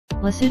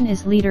Lisun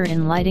is leader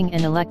in lighting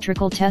and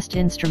electrical test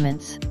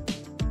instruments.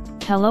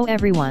 Hello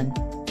everyone,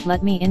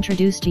 let me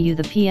introduce to you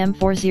the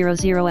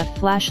PM400F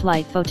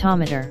Flashlight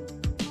Photometer.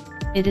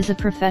 It is a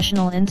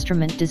professional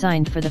instrument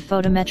designed for the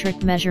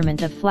photometric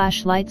measurement of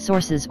flashlight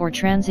sources or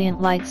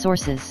transient light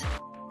sources.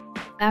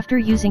 After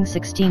using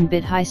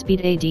 16-bit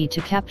high-speed AD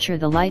to capture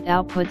the light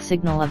output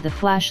signal of the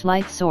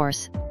flashlight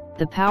source,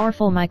 the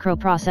powerful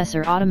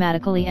microprocessor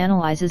automatically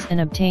analyzes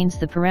and obtains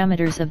the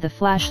parameters of the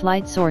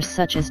flashlight source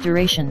such as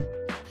duration,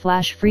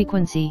 flash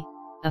frequency,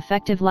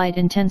 effective light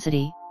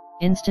intensity,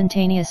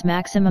 instantaneous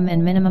maximum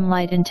and minimum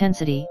light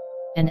intensity,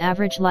 and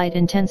average light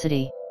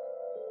intensity.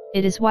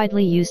 It is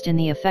widely used in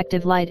the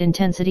effective light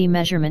intensity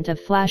measurement of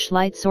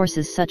flashlight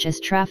sources such as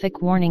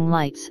traffic warning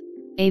lights,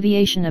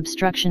 aviation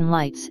obstruction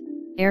lights,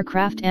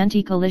 aircraft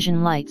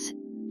anti-collision lights,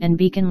 and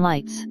beacon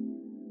lights.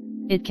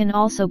 It can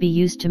also be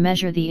used to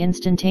measure the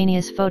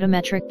instantaneous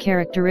photometric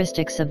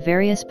characteristics of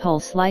various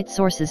pulse light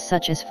sources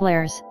such as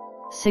flares,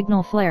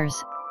 signal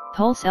flares,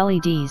 pulse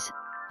LEDs,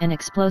 and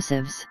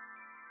explosives.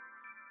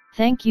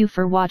 Thank you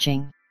for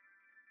watching.